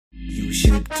You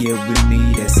should get with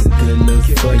me, that's a good look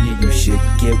for you. You should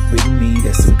get with me,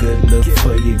 that's a good look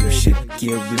for you. You should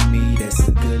get with me, that's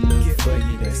a good look for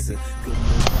you. That's a good look for you.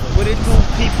 What it do,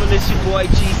 people? It's your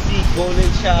boy GC Golden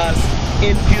Child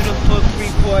in beautiful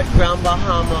Freeport, Grand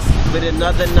Bahama, with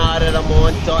another nod that I'm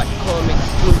on .com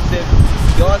exclusive.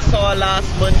 Y'all saw last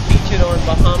month featured on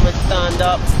Bahama Stand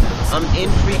Up. I'm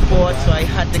in Freeport, so I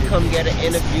had to come get an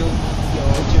interview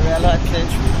with Garelle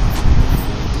Hudson.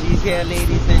 She's here,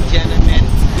 ladies and gentlemen.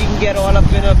 We can get all up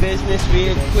in her business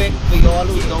real quick for y'all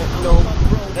who don't know.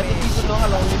 Let the people know how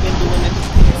long you've been doing this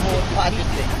whole pageant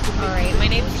thing. Alright,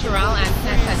 my name is Garelle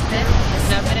Hudson,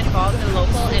 and I've been involved in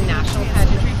local and national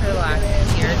pageantry for the last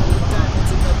 6 years.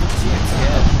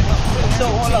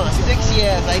 So hold on, 6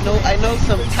 years. I know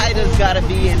some titles gotta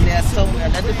be in there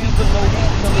somewhere. Let the people know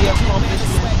some of your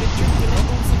accomplishments.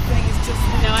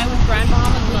 Now, I was Grand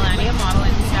Bahama's Millennium Model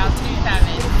in 2007,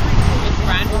 Miss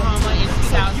Grand Bahama in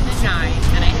 2009,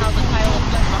 and I held the title of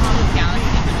Miss Bahamas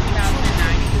Galaxy from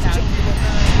 2009 to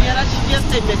 2012. Yeah, that's just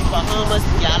a Miss Bahamas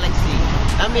Galaxy.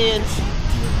 I mean,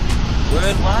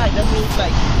 worldwide. That means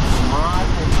like Mars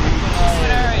and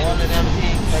Jupiter and all of them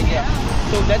things. Like, yeah.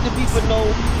 So let the people know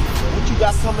what you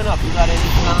got coming up. You got any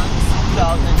plans?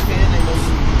 2010, I know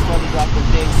you probably got the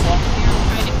big stuff. I'm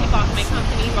trying to kick off my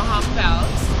company, Bahama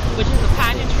Bells, which is a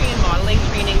pageantry and modeling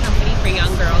training company for young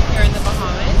girls here in the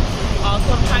Bahamas. Also,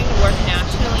 I'm trying to work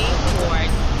nationally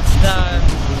towards the...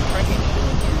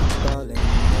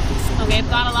 Okay,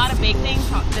 I've got a lot of big things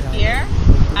this year.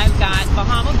 I've got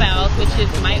Bahama Bells, which is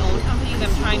my own company that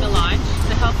I'm trying to launch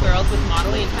to help girls with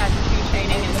modeling and pageantry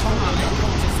training in the Bahamas.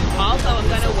 Also, I'm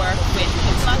going to work with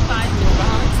the plus size Miss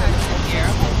Bahamas pageant this year,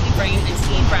 hopefully bringing the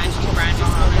teen branch to Grand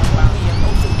Bahama as well.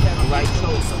 Right,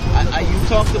 so you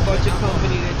talked about your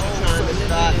company that you're trying to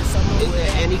start. Is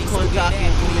there any contact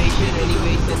information, any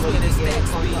way to get in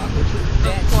contact with you?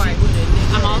 Of course.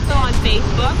 I'm also on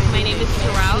Facebook. My name is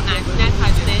Garelle Hudson.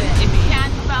 If you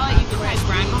can't spell it, you can type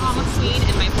Grand Bahama Queen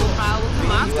and my profile will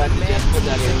come up. You have to just put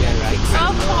that in there, right?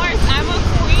 Of course, I'm a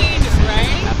queen,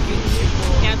 right?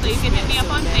 Yeah, so you can hit me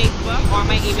up on Facebook, or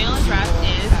my email address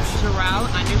is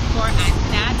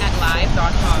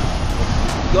Garelle_Anstad@live.com.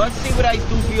 Y'all see what I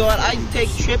do for y'all? I take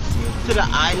trips to the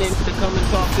islands to come and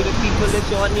talk to the people that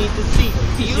y'all need to see.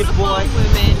 Beautiful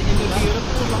women in the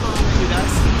beautiful Bahamas.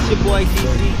 It's your boy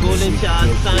GC Golden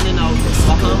Child signing out.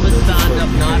 Bahama Stand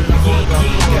Up, not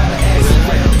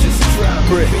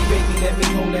Baby, let me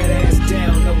hold that ass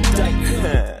down, no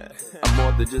diaper. I'm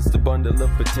more than just a bundle of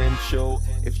potential.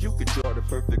 If you could draw the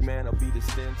perfect man, I'll be the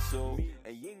stencil.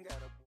 And you ain't gotta